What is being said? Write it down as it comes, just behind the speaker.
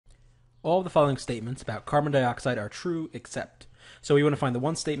All of the following statements about carbon dioxide are true except. So we want to find the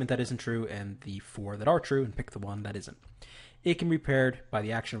one statement that isn't true and the four that are true and pick the one that isn't. It can be repaired by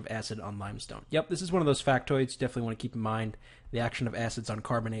the action of acid on limestone. Yep, this is one of those factoids you definitely want to keep in mind, the action of acids on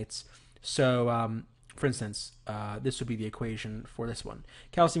carbonates. So, for instance, this would be the equation for this one.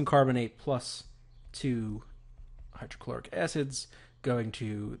 Calcium carbonate plus 2 hydrochloric acids going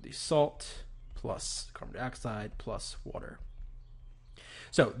to the salt plus carbon dioxide plus water.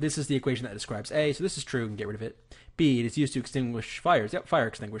 So this is the equation that describes A, so this is true, and get rid of it. B, it is used to extinguish fires. Yep, fire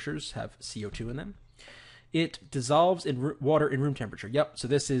extinguishers have CO2 in them. It dissolves in water in room temperature. Yep, so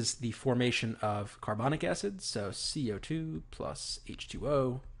this is the formation of carbonic acid. So CO2 plus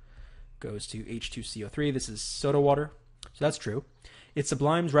H2O goes to H2CO3. This is soda water, so that's true. It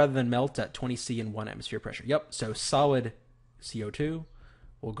sublimes rather than melt at 20 C and 1 atmosphere pressure. Yep, so solid CO2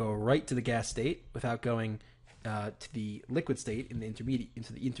 will go right to the gas state without going to the liquid state into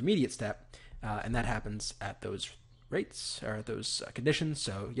the intermediate step, and that happens at those rates or at those conditions.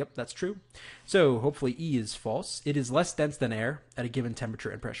 So, yep, that's true. So, hopefully E is false. It is less dense than air at a given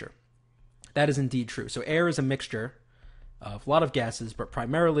temperature and pressure. That is indeed true. So, air is a mixture of a lot of gases, but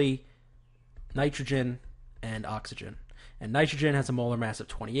primarily nitrogen and oxygen. And nitrogen has a molar mass of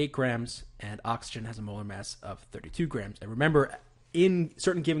 28 grams, and oxygen has a molar mass of 32 grams. And remember, in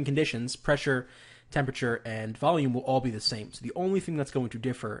certain given conditions, pressure, temperature, and volume will all be the same. So the only thing that's going to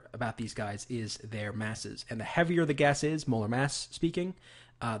differ about these guys is their masses. And the heavier the gas is, molar mass speaking,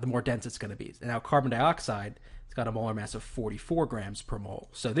 the more dense it's going to be. And now carbon dioxide, it's got a molar mass of 44 grams per mole.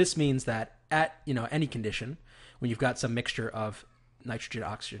 So this means that at any condition, when you've got some mixture of nitrogen,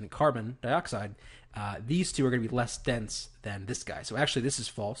 oxygen, and carbon dioxide, these two are going to be less dense than this guy. So actually this is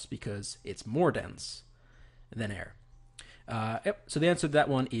false because it's more dense than air. Yep. So the answer to that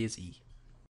one is E.